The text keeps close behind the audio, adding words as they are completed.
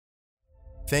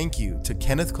Thank you to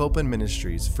Kenneth Copeland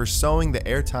Ministries for sowing the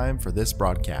airtime for this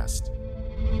broadcast.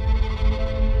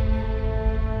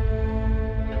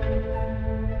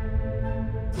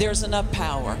 There's enough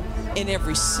power in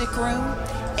every sick room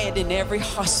and in every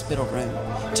hospital room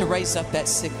to raise up that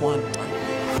sick one.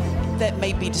 That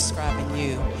may be describing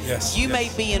you. You may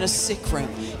be in a sick room.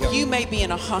 You may be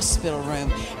in a hospital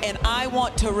room. And I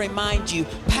want to remind you,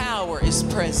 power is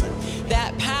present.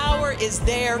 That power is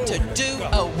there to do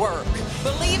a work.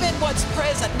 Believe in what's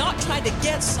present, not trying to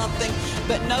get something,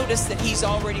 but notice that He's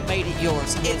already made it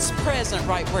yours. It's present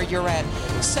right where you're at.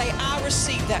 Say, I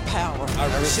receive that power.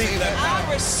 I receive that power.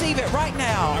 I receive it right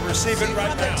now. I receive it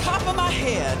right now. From the top of my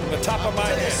head. From the top of my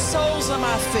head. The soles of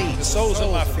my feet. The soles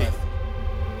of my feet.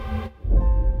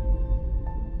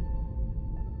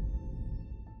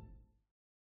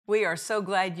 We are so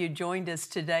glad you joined us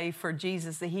today for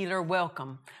Jesus the Healer.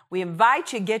 Welcome. We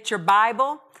invite you to get your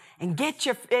Bible and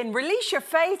release your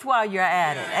faith while you're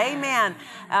at it. Amen.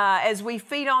 As we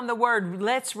feed on the Word,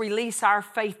 let's release our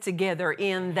faith together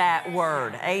in that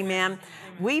Word. Amen.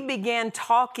 We began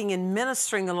talking and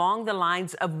ministering along the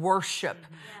lines of worship,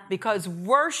 because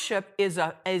worship is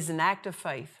an act of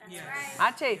faith. Yes.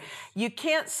 I tell you, you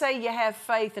can't say you have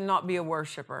faith and not be a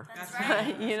worshiper. That's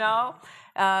right. You know?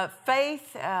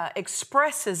 Faith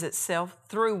expresses itself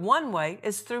through one way,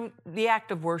 is through the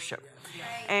act of worship.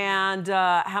 And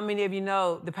how many of you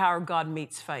know the power of God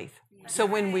meets faith? So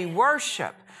when we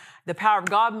worship, the power of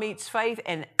God meets faith,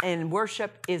 and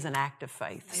worship is an act of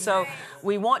faith. So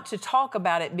we want to talk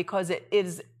about it because it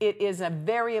is a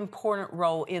very important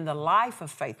role in the life of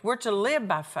faith. We're to live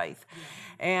by faith.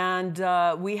 And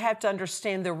we have to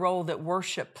understand the role that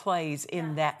worship plays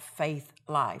in that faith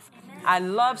life. I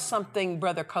love something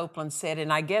Brother Copeland said,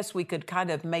 and I guess we could kind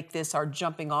of make this our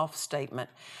jumping off statement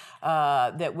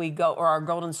that we go, or our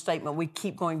golden statement we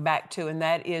keep going back to, and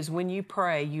that is, when you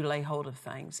pray, you lay hold of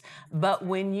things. But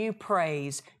when you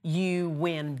praise, you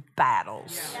win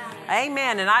battles. Yeah.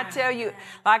 Amen. And I tell you,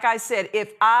 like I said,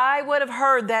 if I would have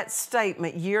heard that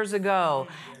statement years ago,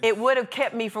 it would have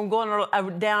kept me from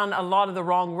going down a lot of the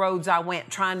wrong roads I went,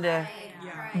 trying to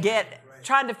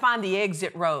find the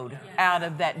exit road out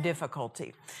of that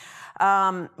difficulty.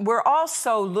 We're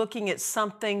also looking at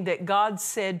something that God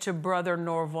said to Brother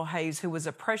Norval Hayes, who was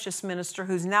a precious minister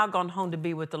who's now gone home to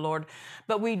be with the Lord.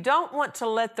 But we don't want to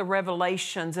let the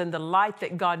revelations and the light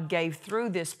that God gave through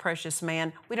this precious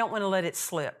man, we don't want to let it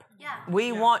slip.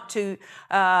 We want to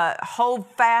hold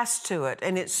fast to it,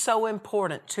 and it's so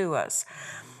important to us.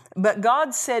 But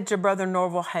God said to Brother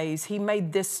Norval Hayes, he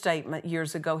made this statement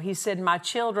years ago. He said, my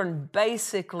children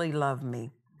basically love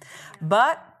me,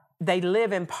 but they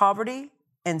live in poverty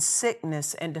and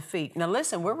sickness and defeat. Now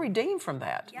listen, we're redeemed from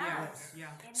that. Yes.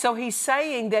 So he's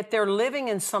saying that they're living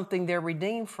in something they're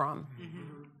redeemed from.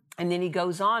 Mm-hmm. And then he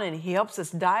goes on and he helps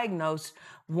us diagnose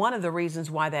one of the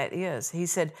reasons why that is. He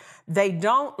said, they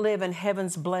don't live in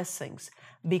heaven's blessings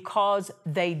because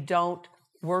they don't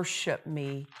worship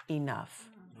me enough.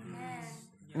 Amen.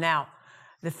 Now,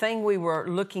 the thing we were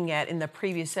looking at in the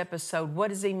previous episode, what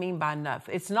does he mean by enough?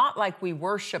 It's not like we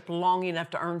worship long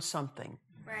enough to earn something.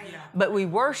 Right. Yeah. But we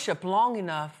worship long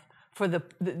enough for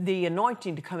the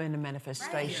anointing to come into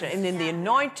manifestation. Right. And then the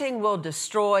anointing will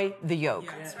destroy the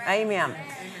yoke. Yes. Right. Amen. Amen.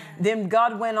 Then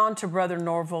God went on to Brother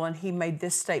Norval and he made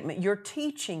this statement. You're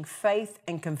teaching faith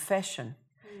and confession.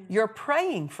 You're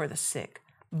praying for the sick,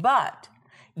 but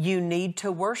you need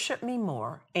to worship me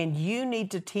more, and you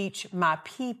need to teach my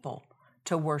people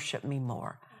to worship me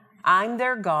more. I'm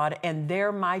their God and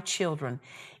they're my children.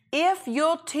 If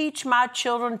you'll teach my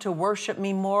children to worship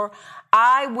me more,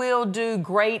 I will do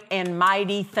great and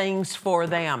mighty things for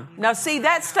them. Now see,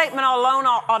 that statement alone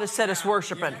ought to set us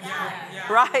worshiping.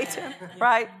 Right?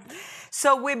 Right?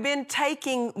 So we've been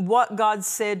taking what God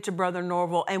said to Brother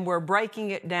Norval and we're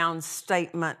breaking it down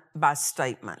statement by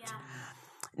statement.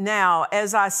 Now,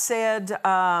 as I said,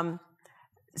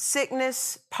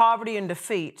 sickness, poverty, and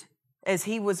defeat, as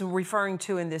he was referring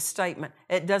to in this statement,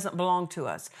 it doesn't belong to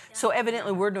us. So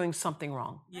evidently we're doing something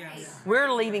wrong. Yes.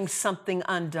 We're leaving something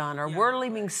undone, or we're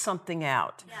leaving something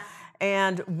out. Yeah.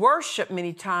 And worship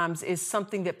many times is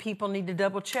something that people need to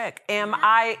double check. Am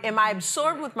I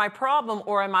absorbed with my problem,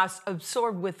 or am I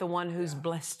absorbed with the one who's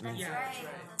blessed me?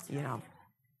 You know.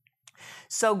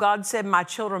 So God said, my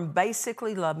children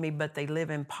basically love me, but they live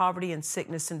in poverty and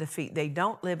sickness and defeat. They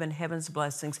don't live in heaven's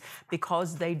blessings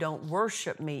because they don't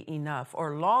worship me enough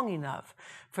or long enough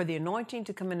for the anointing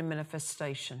to come into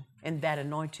manifestation, and that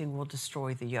anointing will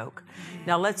destroy the yoke.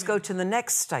 Now let's go to the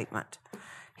next statement.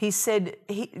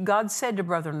 God said to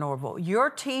Brother Norval, you're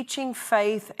teaching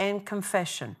faith and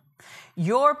confession.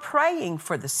 You're praying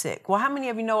for the sick. Well, how many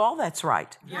of you know all that's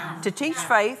right? Yeah. To teach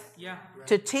faith, Yeah.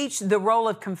 to teach the role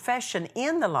of confession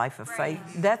in the life of faith,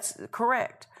 that's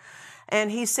correct.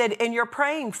 And he said, and you're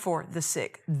praying for the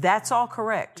sick. That's all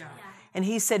correct. And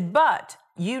he said, but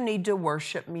you need to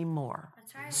worship me more.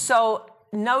 That's right. So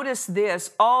notice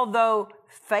this, although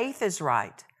faith is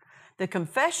right, the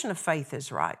confession of faith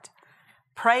is right,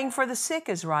 praying for the sick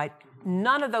is right,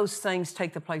 none of those things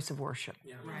take the place of worship.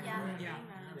 Yeah.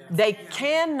 They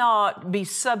cannot be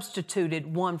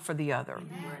substituted one for the other.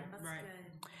 That's good.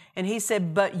 And he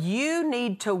said, but you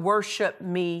need to worship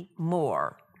me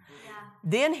more. Yeah.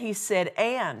 Then he said,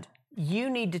 and you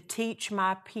need to teach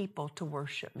my people to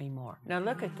worship me more. Now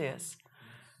look at this.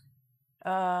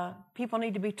 People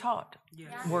need to be taught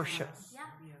worship. Yeah.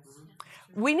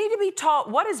 We need to be taught,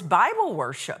 what is Bible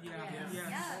worship?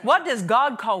 What does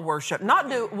God call worship? Not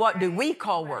what do we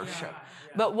call worship,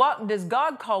 but what does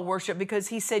God call worship? Because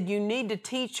he said, you need to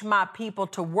teach my people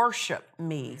to worship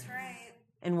me. That's right.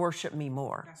 And worship me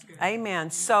more.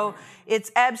 Amen. So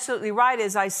it's absolutely right,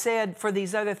 as I said, for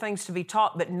these other things to be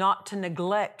taught, but not to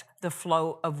neglect the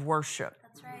flow of worship.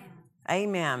 That's right.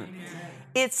 Amen.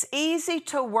 It's easy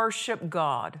to worship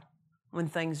God when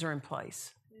things are in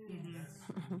place.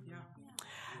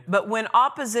 But when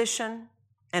opposition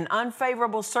and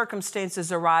unfavorable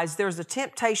circumstances arise, there's a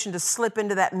temptation to slip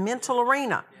into that mental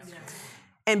arena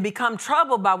and become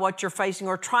troubled by what you're facing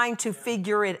or trying to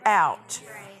figure it out.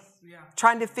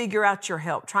 Trying to figure out your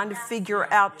help, trying to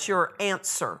figure out your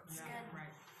answer.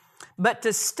 But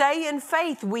to stay in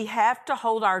faith, we have to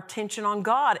hold our attention on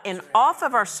God and off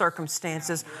of our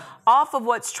circumstances, off of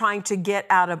what's trying to get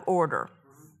out of order.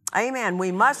 Amen.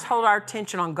 We must hold our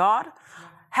attention on God.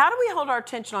 How do we hold our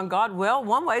attention on God? Well,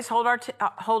 one way is hold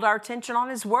our attention on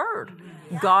His Word.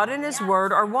 God and His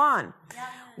Word are one.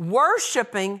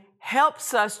 Worshiping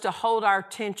helps us to hold our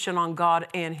attention on God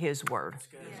and His Word.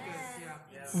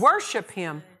 Worship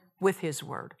Him with His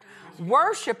Word.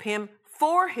 Worship Him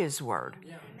for His Word.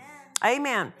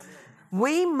 Amen.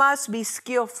 We must be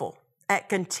skillful at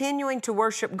continuing to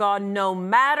worship God no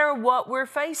matter what we're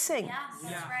facing. Yeah,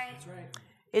 that's right.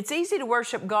 It's easy to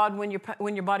worship God when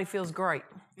your body feels great.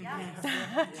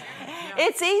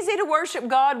 It's easy to worship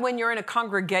God when you're in a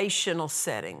congregational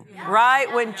setting,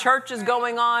 right? When church is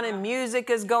going on and music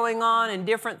is going on and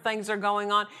different things are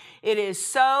going on. It is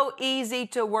so easy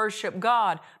to worship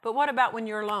God. But what about when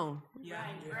you're alone?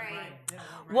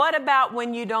 What about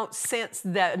when you don't sense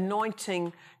the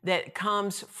anointing that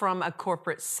comes from a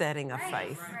corporate setting of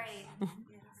faith?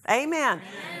 Amen.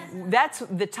 That's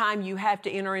the time you have to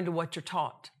enter into what you're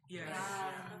taught.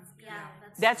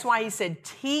 That's why he said,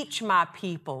 teach my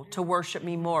people to worship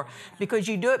me more. Because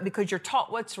you do it because you're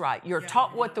taught what's right. You're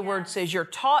taught what the Word says. You're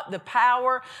taught the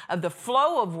power of the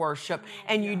flow of worship.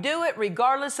 And you do it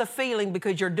regardless of feeling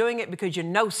because you're doing it because you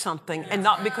know something and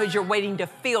not because you're waiting to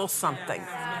feel something.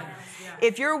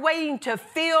 If you're waiting to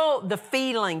feel the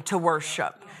feeling to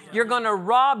worship, you're going to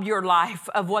rob your life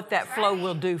of what that flow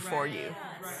will do for you.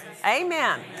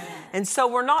 Amen. And so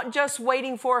we're not just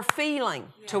waiting for a feeling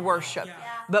to worship,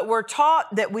 but we're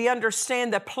taught that we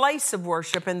understand the place of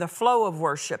worship and the flow of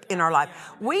worship in our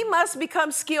life. We must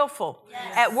become skillful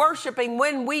at worshiping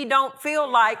when we don't feel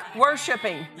like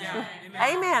worshiping.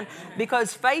 Amen.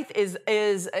 Because faith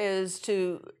is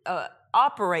to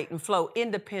operate and flow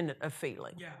independent of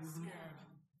feeling.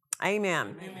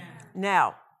 Amen.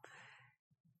 Now,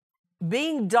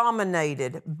 being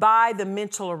dominated by the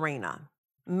mental arena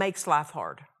makes life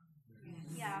hard.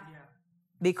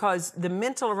 Because the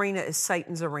mental arena is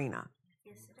Satan's arena.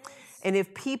 Yes, it is. And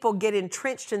if people get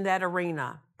entrenched in that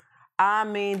arena, I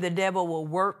mean, the devil will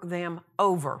work them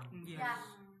over.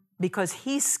 Because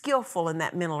he's skillful in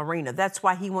that mental arena. That's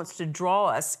why he wants to draw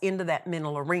us into that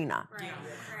mental arena.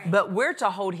 But we're to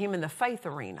hold him in the faith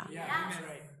arena,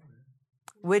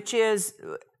 which is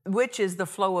the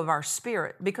flow of our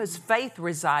spirit, because faith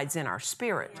resides in our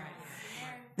spirit.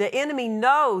 The enemy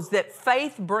knows that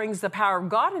faith brings the power of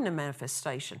God into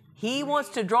manifestation. He wants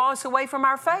to draw us away from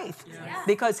our faith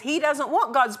because he doesn't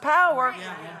want God's power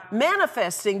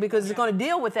manifesting because it's going to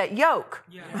deal with that yoke.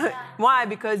 Why?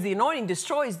 Because the anointing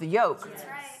destroys the yoke.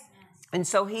 And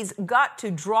so he's got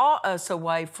to draw us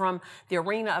away from the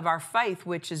arena of our faith,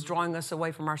 which is drawing us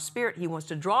away from our spirit. He wants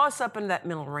to draw us up into that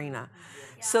mental arena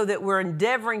so that we're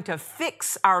endeavoring to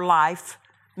fix our life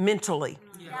mentally.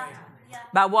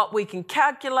 By what we can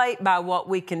calculate, by what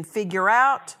we can figure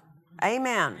out.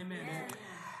 Amen.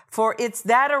 For it's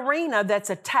that arena that's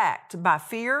attacked by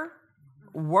fear,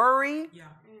 worry,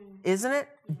 isn't it?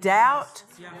 Doubt.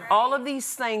 All of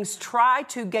these things try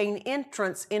to gain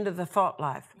entrance into the thought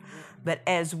life. But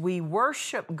as we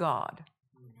worship God,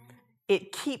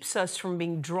 it keeps us from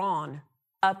being drawn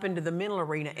up into the mental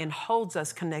arena and holds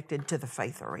us connected to the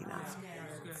faith arena.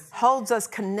 Holds us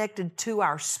connected to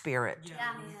our spirit.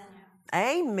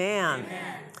 Amen.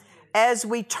 As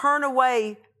we turn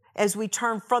away, as we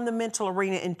turn from the mental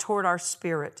arena and toward our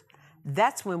spirit,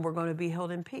 that's when we're going to be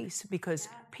held in peace, because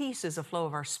peace is a flow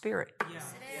of our spirit.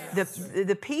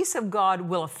 The peace of God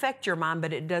will affect your mind,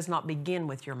 but it does not begin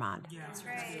with your mind.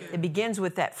 It begins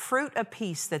with that fruit of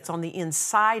peace that's on the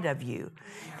inside of you.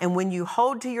 And when you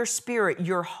hold to your spirit,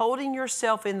 you're holding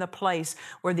yourself in the place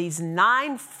where these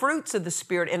 9 fruits of the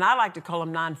Spirit, and I like to call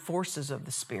them 9 forces of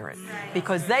the Spirit,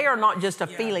 because they are not just a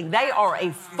feeling, they are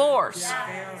a force.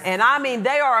 And I mean,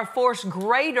 they are a force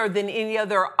greater than any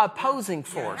other opposing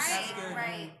force.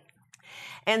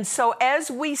 And so as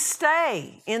we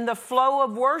stay in the flow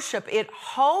of worship, it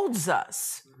holds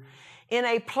us in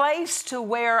a place to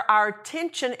where our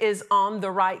attention is on the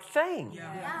right thing.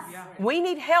 We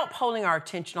need help holding our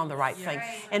attention on the right thing.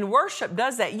 And worship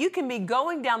does that. You can be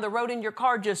going down the road in your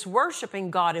car just worshiping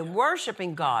God and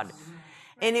worshiping God,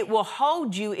 and it will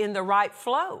hold you in the right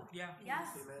flow.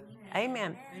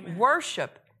 Amen.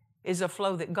 Worship is a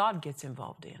flow that God gets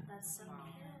involved in.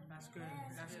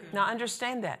 Now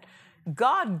understand that.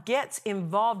 God gets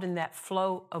involved in that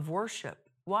flow of worship.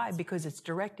 Why? Because it's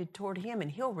directed toward Him, and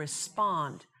He'll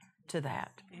respond to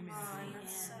that.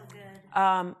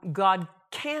 God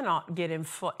cannot get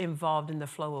involved in the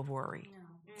flow of worry.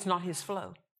 It's not His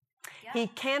flow. He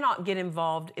cannot get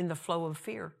involved in the flow of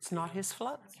fear. It's not His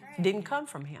flow. It didn't come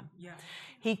from Him.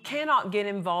 He cannot get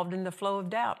involved in the flow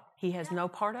of doubt. He has no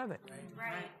part of it.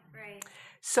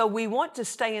 So we want to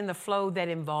stay in the flow that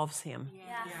involves Him,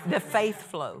 the faith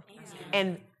flow.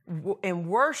 And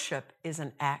worship is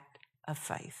an act of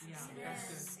faith,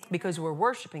 because we're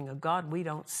worshiping a God we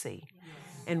don't see.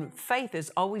 And faith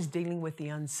is always dealing with the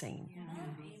unseen.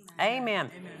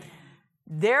 Amen.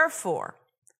 Therefore,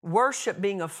 worship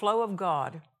being a flow of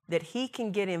God that He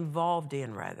can get involved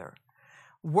in, rather,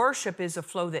 worship is a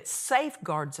flow that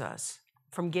safeguards us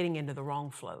from getting into the wrong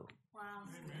flow.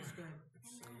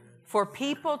 For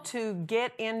people to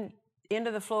get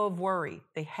into the flow of worry,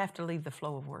 they have to leave the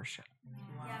flow of worship.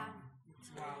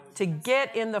 To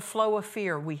get in the flow of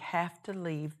fear, we have to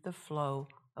leave the flow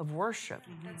of worship,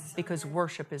 because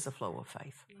worship is a flow of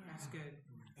faith.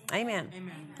 Amen.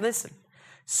 Listen,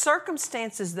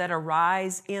 circumstances that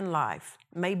arise in life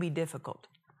may be difficult,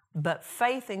 but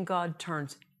faith in God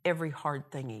turns every hard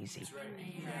thing easy.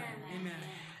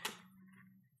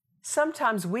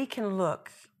 Sometimes we can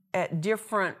look at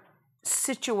different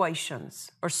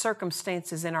situations or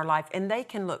circumstances in our life, and they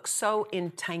can look so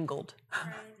entangled,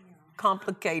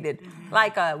 complicated,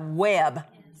 like a web,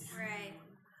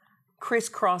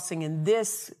 crisscrossing and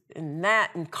this and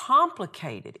that and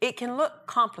complicated. It can look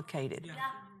complicated.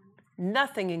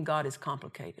 Nothing in God is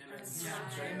complicated.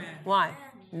 Why?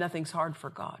 Nothing's hard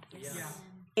for God.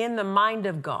 In the mind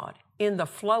of God, in the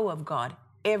flow of God,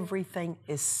 everything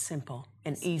is simple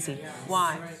and easy.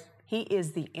 Why? He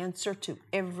is the answer to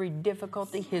every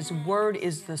difficulty. His word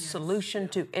is the solution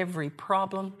to every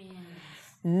problem.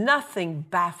 Nothing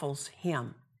baffles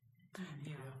Him.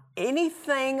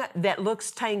 Anything that looks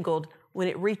tangled, when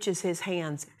it reaches His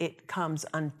hands, it comes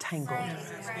untangled.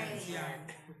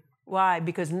 Why?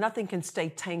 Because nothing can stay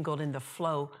tangled in the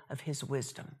flow of His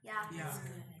wisdom.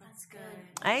 That's good.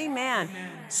 Amen.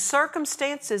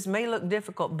 Circumstances may look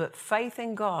difficult, but faith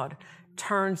in God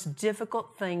turns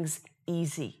difficult things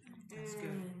easy.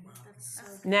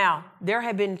 Now, there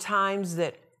have been times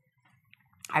that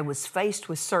I was faced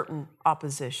with certain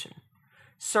opposition,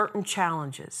 certain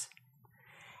challenges,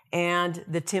 and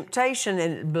the temptation,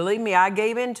 and believe me, I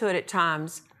gave into it at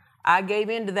times. I gave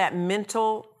into that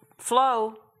mental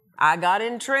flow. I got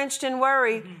entrenched in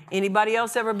worry. Anybody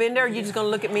else ever been there? You're just going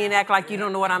to look at me and act like you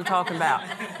don't know what I'm talking about.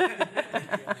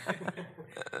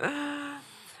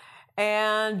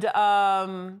 And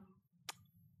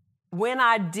when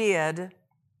I did,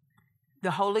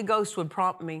 the Holy Ghost would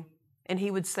prompt me, and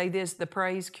He would say this, the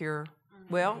praise cure.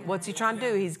 Well, what's He trying to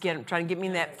do? He's trying to get me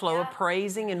in that flow of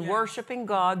praising and worshiping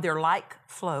God. They're like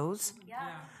flows.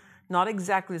 Not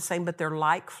exactly the same, but they're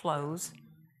like flows.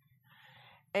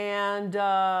 And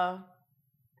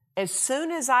as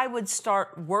soon as I would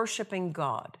start worshiping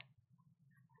God,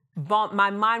 my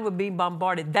mind would be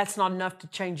bombarded. That's not enough to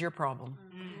change your problem.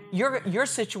 Your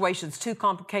situation's too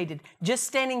complicated. Just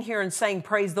standing here and saying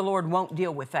praise the Lord won't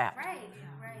deal with that.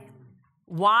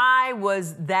 Why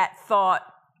was that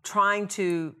thought trying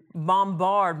to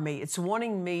bombard me. It's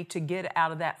wanting me to get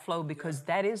out of that flow because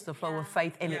that is the flow of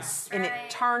faith, and it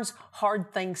turns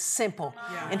hard things simple.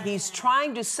 And he's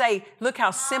trying to say, look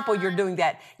how simple you're doing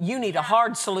that. You need a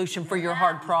hard solution for your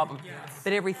hard problem.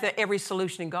 But every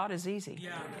solution in God is easy.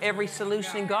 Every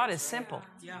solution in God is simple.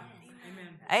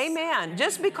 Amen.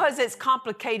 Just because it's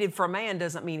complicated for man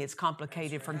doesn't mean it's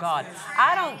complicated for God.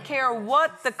 I don't care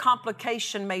what the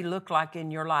complication may look like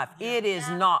in your life. It is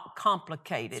not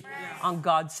complicated on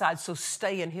God's side. So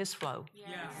stay in His flow.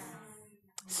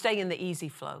 Stay in the easy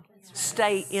flow.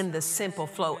 Stay in the simple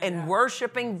flow. And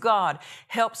worshiping God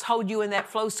helps hold you in that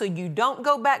flow so you don't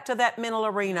go back to that mental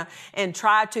arena and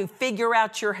try to figure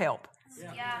out your help.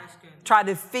 Try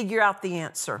to figure out the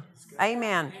answer.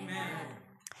 Amen.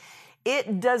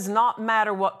 It does not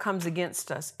matter what comes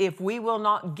against us. If we will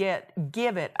not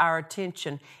give it our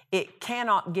attention, it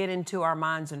cannot get into our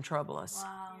minds and trouble us.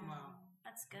 Wow.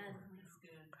 That's good.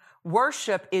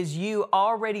 Worship is you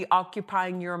already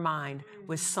occupying your mind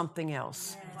with something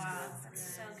else. Wow.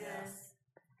 That's so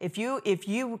good. If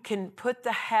you can put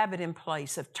the habit in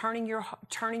place of turning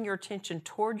your attention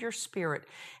toward your spirit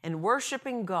and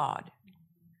worshiping God,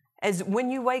 as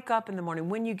when you wake up in the morning,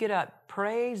 when you get up,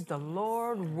 praise the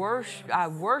Lord, I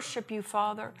worship you,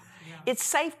 Father. It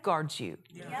safeguards you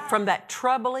from that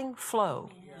troubling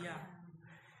flow.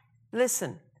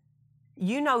 Listen,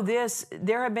 you know this,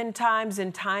 there have been times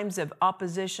of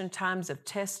opposition, times of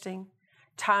testing,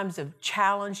 times of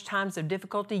challenge, times of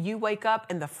difficulty. You wake up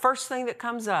and the first thing that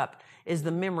comes up is the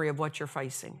memory of what you're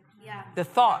facing. The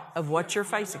thought of what you're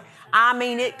facing. I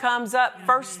mean, it comes up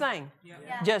first thing.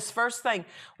 Just first thing.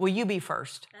 Will you be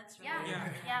first?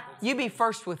 You be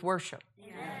first with worship.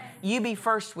 You be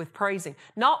first with praising.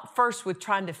 Not first with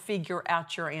trying to figure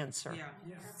out your answer.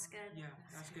 That's good.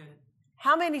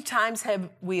 How many times have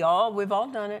we've all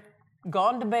done it,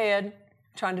 gone to bed,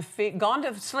 gone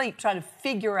to sleep trying to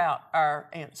figure out our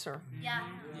answer.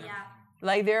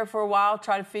 Lay there for a while,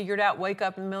 try to figure it out, wake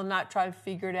up in the middle of the night, try to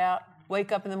figure it out.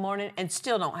 Wake up in the morning and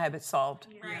still don't have it solved.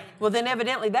 Well, then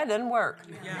evidently that doesn't work.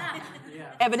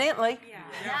 Evidently,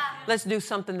 let's do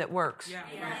something that works.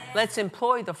 Let's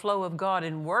employ the flow of God,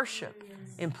 and worship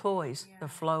employs the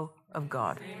flow of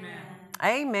God.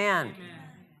 Amen.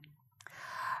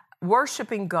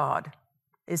 Worshiping God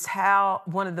is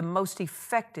one of the most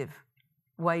effective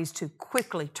ways to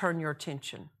quickly turn your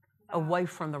attention away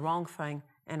from the wrong thing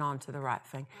and onto the right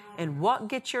thing. And what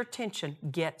gets your attention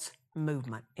gets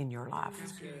movement in your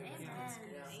life.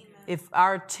 If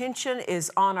our attention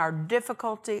is on our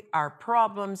difficulty, our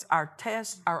problems, our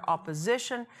tests, our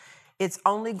opposition, it's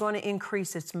only going to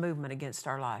increase its movement against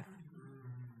our life.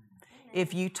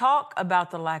 If you talk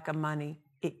about the lack of money,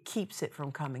 it keeps it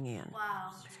from coming in.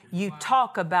 You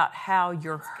talk about how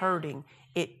you're hurting,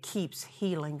 it keeps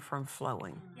healing from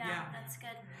flowing. That's good.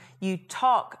 You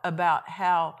talk about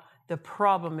how the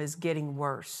problem is getting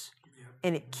worse,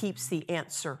 and it keeps the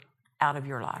answer out of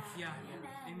your life.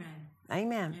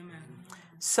 Amen.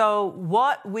 So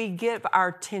what we give our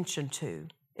attention to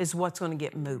is what's going to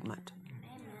get movement.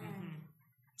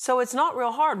 So it's not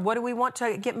real hard. What do we want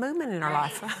to get movement in our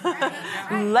life?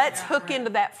 Let's hook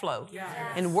into that flow.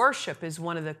 And worship is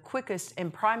one of the quickest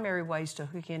and primary ways to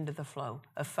hook into the flow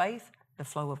of faith, the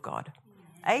flow of God.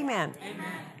 Amen.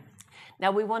 Now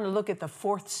we want to look at the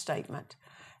fourth statement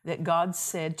that God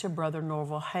said to Brother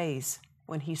Norval Hayes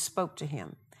when He spoke to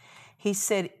him. He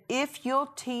said, if you'll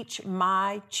teach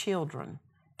my children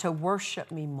to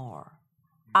worship me more,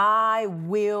 I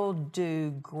will do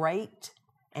great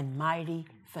and mighty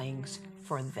things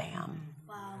for them.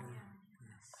 Wow.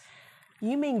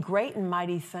 You mean great and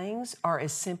mighty things are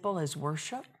as simple as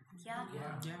worship?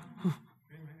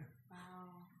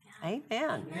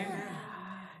 Amen.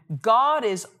 God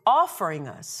is offering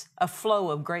us a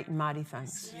flow of great and mighty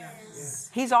things.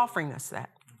 He's offering us that.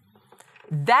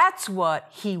 That's what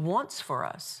He wants for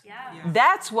us.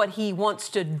 That's what He wants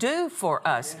to do for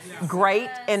us. Great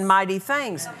and mighty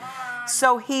things.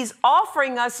 So He's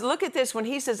offering us, look at this, when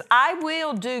He says, I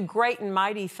will do great and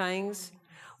mighty things,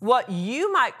 what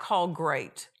you might call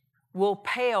great will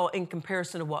pale in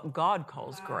comparison to what God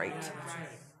calls great.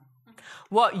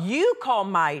 What you call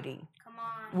mighty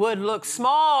would look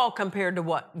small compared to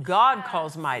what God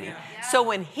calls mighty. So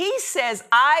when He says,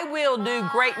 I will do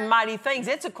great and mighty things,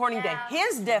 it's according to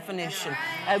His definition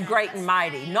of great and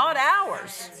mighty, not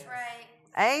ours.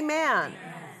 Amen.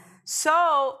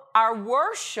 So our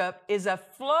worship is a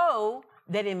flow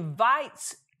that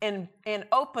invites and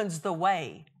opens the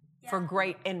way for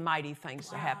great and mighty things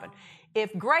to happen.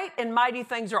 If great and mighty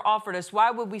things are offered us,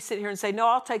 why would we sit here and say, no,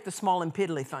 I'll take the small and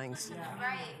piddly things?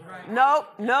 Right.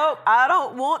 Nope, I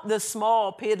don't want the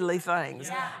small piddly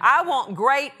things. I want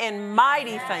great and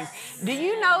mighty things. Do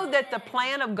you know that the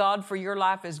plan of God for your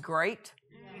life is great?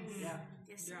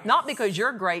 Not because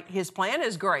you're great, His plan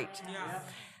is great.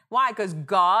 Why? Because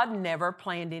God never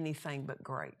planned anything but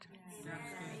great.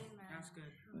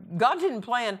 God didn't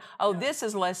plan, oh, this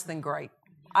is less than great.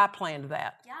 I planned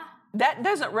that. That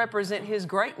doesn't represent His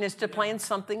greatness to plan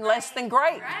something less than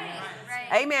great.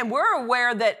 Amen. We're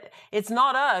aware that it's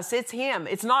not us, it's Him.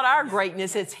 It's not our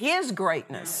greatness, it's His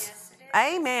greatness.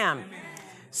 Amen.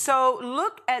 So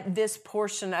look at this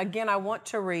portion. Again, I want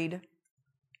to read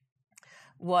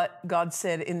what God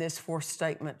said in this fourth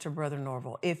statement to Brother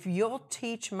Norval. If you'll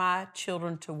teach my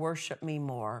children to worship me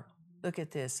more, look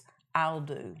at this, I'll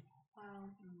do.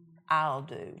 I'll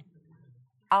do.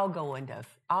 I'll go into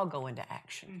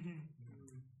action.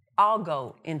 I'll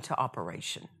go into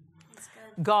operation.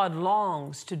 God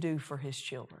longs to do for His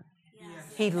children.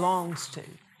 He longs to.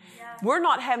 We're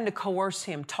not having to coerce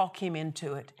Him, talk Him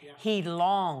into it. He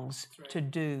longs to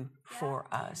do for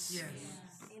us.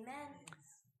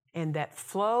 And that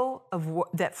flow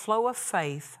of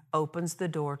faith opens the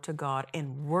door to God,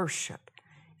 and worship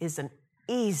is an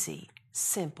easy,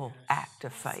 simple act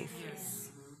of faith.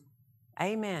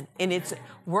 Amen. And it's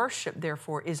worship,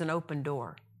 therefore, is an open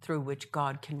door through which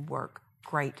God can work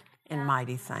great and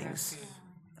mighty things.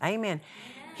 Amen.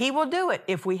 He will do it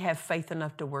if we have faith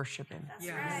enough to worship Him.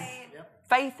 That's right.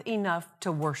 Faith enough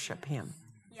to worship Him.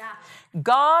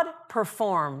 God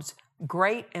performs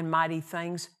great and mighty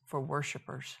things for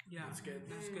worshipers. That's good.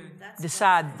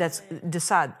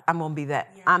 Decide, I'm going to be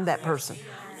that. I'm that person.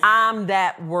 I'm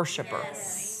that worshiper.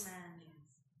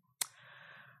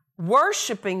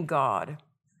 Worshiping God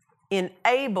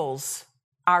enables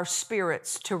our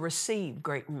spirits to receive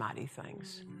great and mighty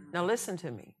things. Now listen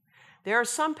to me. There are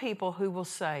some people who will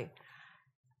say,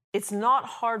 it's not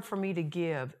hard for me to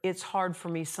give. It's hard for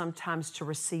me sometimes to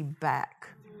receive back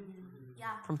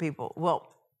from people.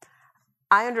 Well,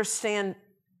 I understand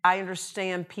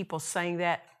people saying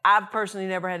that. I've personally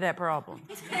never had that problem.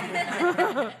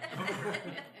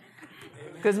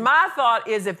 Because my thought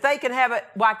is, if they can have it,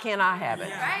 why can't I have it?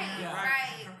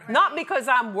 Right. Not because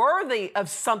I'm worthy of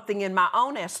something in my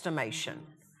own estimation,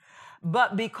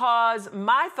 but because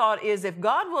my thought is, if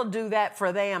God will do that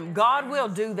for them, God will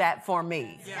do that for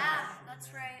me. Yeah,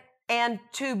 that's right. And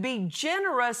to be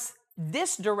generous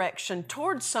this direction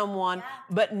towards someone,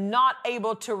 but not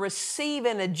able to receive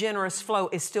in a generous flow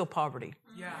is still poverty.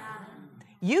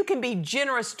 You can be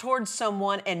generous towards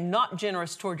someone and not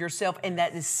generous toward yourself, and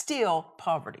that is still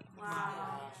poverty.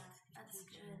 That's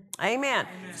good. Amen.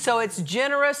 So it's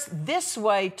generous this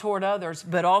way toward others,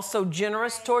 but also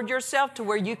generous toward yourself to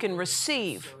where you can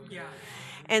receive.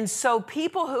 And so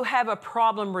people who have a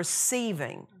problem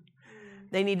receiving,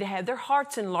 they need to have their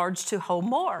hearts enlarged to hold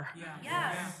more.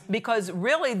 Because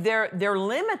really they're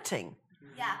limiting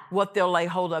what they'll lay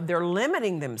hold of. They're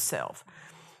limiting themselves.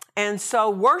 And so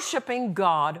worshiping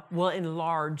God will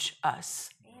enlarge us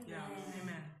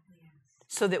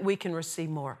so that we can receive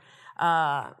more.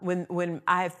 When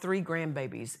I have 3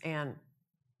 grandbabies, and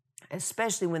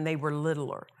especially when they were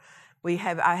littler, I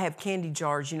have candy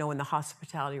jars, in the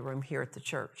hospitality room here at the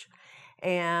church.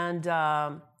 And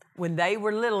when they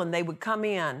were little and they would come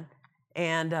in,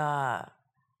 and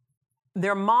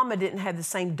their mama didn't have the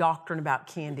same doctrine about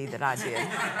candy that I did.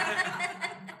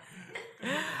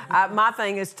 My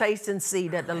thing is taste and see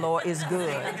that the Lord is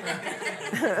good.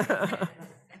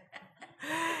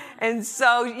 And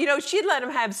so, she'd let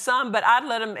them have some, but I'd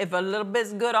let them, if a little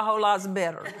bit's good, a whole lot's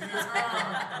better.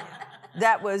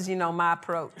 That was, my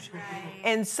approach.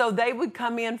 And so they would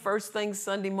come in first thing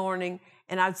Sunday morning,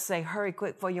 and I'd say, hurry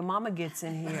quick before your mama gets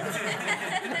in here.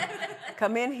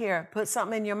 Come in here, put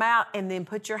something in your mouth, and then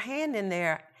put your hand in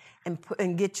there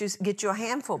and get you a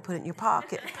handful, put it in your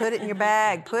pocket, put it in your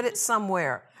bag, put it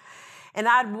somewhere. And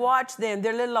I'd watch them,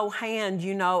 their little old hand,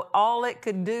 all it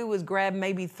could do was grab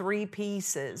maybe 3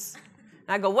 pieces.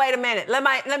 And I go, wait a minute, let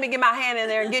me get my hand in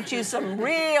there and get you some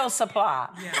real supply.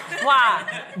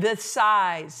 Why? The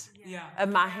size of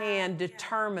my hand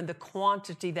determined the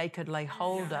quantity they could lay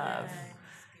hold of.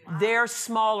 Their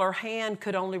smaller hand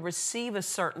could only receive a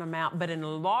certain amount, but an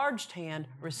enlarged hand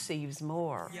receives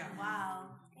more. Wow.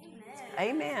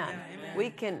 Amen. We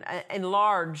can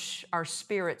enlarge our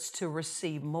spirits to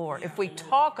receive more. If we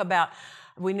talk about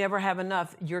we never have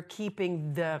enough, you're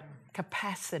keeping the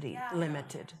capacity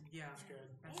limited.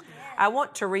 I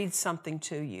want to read something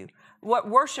to you. What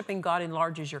worshiping God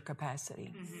enlarges your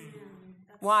capacity.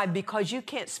 Why? Because you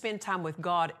can't spend time with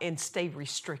God and stay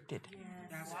restricted.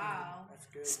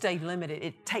 stay limited.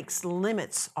 It takes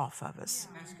limits off of us.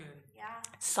 That's good. Yeah.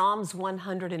 Psalms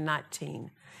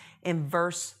 119 in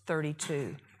verse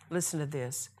 32. Listen to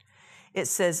this. It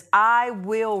says, I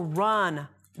will run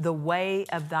the way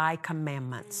of thy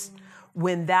commandments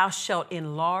when thou shalt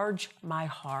enlarge my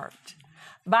heart.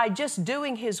 By just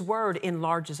doing his word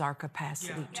enlarges our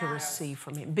capacity to receive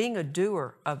from him, being a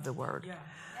doer of the word. Yeah.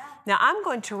 Now, I'm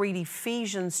going to read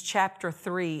Ephesians chapter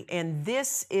 3, and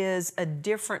this is a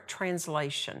different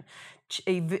translation.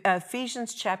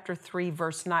 Ephesians chapter 3,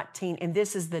 verse 19, and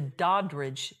this is the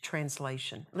Doddridge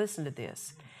translation. Listen to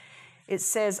this. It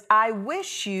says, I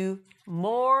wish you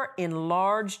more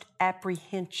enlarged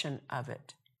apprehension of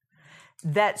it,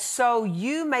 that so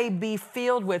you may be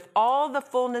filled with all the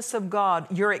fullness of God,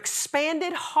 your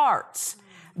expanded hearts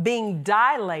being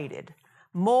dilated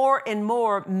more and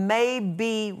more may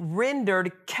be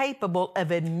rendered capable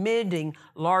of admitting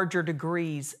larger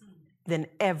degrees than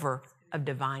ever of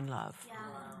divine love.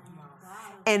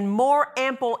 And more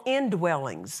ample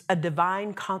indwellings, a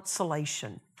divine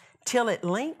consolation, till at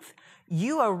length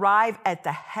you arrive at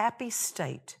the happy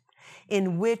state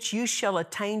in which you shall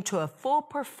attain to a full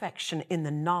perfection in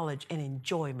the knowledge and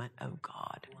enjoyment of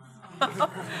God.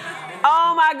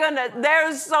 Oh my goodness,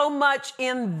 there's so much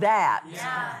in that.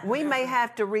 Yeah. We may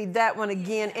have to read that one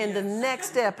again in the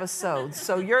next episode,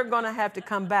 so you're going to have to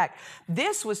come back.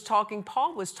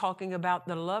 Paul was talking about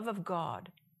the love of God,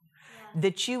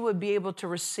 that you would be able to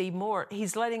receive more.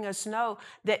 He's letting us know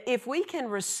that if we can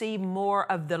receive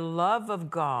more of the love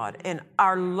of God and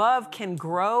our love can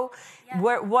grow,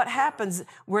 what happens?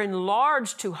 We're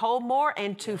enlarged to hold more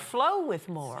and to flow with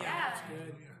more. Yeah.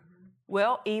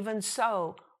 Well, even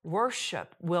so,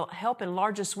 worship will help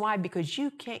enlarge us. Why? Because you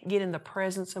can't get in the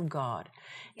presence of God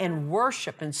and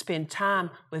worship and spend time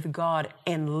with God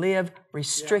and live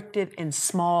restricted and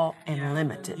small and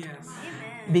limited.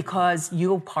 Because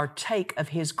you'll partake of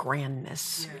his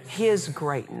grandness, his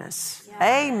greatness.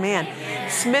 Amen.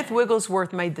 Smith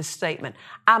Wigglesworth made the statement,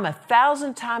 I'm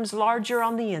 1,000 times larger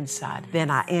on the inside than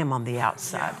I am on the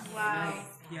outside. Wow.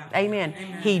 Amen.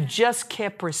 He just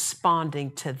kept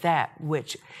responding to that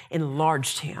which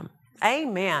enlarged him.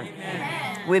 Amen.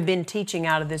 We've been teaching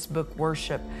out of this book,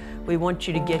 Worship. We want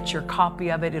you to get your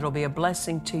copy of it. It'll be a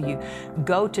blessing to you.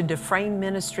 Go to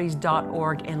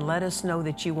DufresneMinistries.org and let us know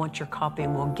that you want your copy,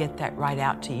 and we'll get that right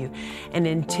out to you. And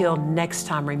until next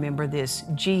time, remember this,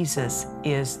 Jesus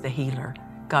is the healer.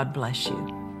 God bless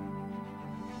you.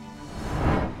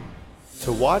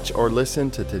 To watch or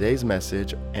listen to today's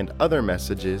message and other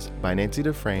messages by Nancy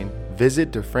Dufresne,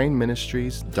 visit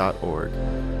DufresneMinistries.org.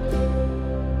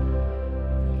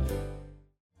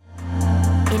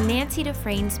 In Nancy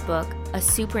Dufresne's book, A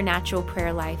Supernatural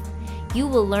Prayer Life, you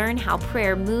will learn how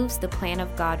prayer moves the plan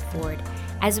of God forward.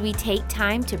 As we take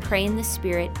time to pray in the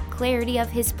Spirit, clarity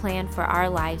of His plan for our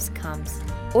lives comes.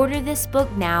 Order this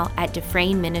book now at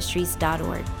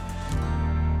DufresneMinistries.org.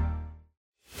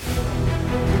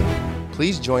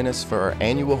 Please join us for our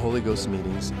annual Holy Ghost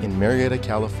meetings in Marietta,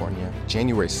 California,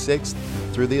 January 6th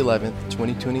through the 11th,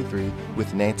 2023,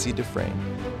 with Nancy Dufresne.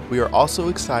 We are also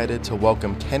excited to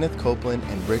welcome Kenneth Copeland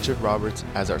and Richard Roberts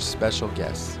as our special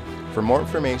guests. For more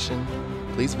information,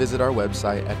 please visit our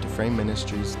website at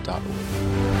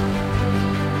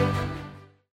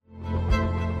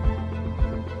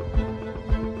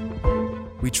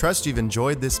DufresneMinistries.org. We trust you've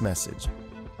enjoyed this message.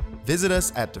 Visit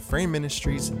us at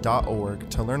DufresneMinistries.org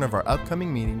to learn of our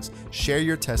upcoming meetings, share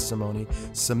your testimony,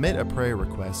 submit a prayer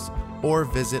request, or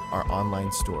visit our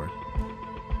online store.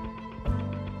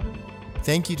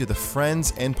 Thank you to the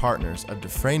friends and partners of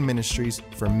Dufresne Ministries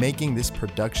for making this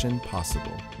production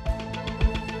possible.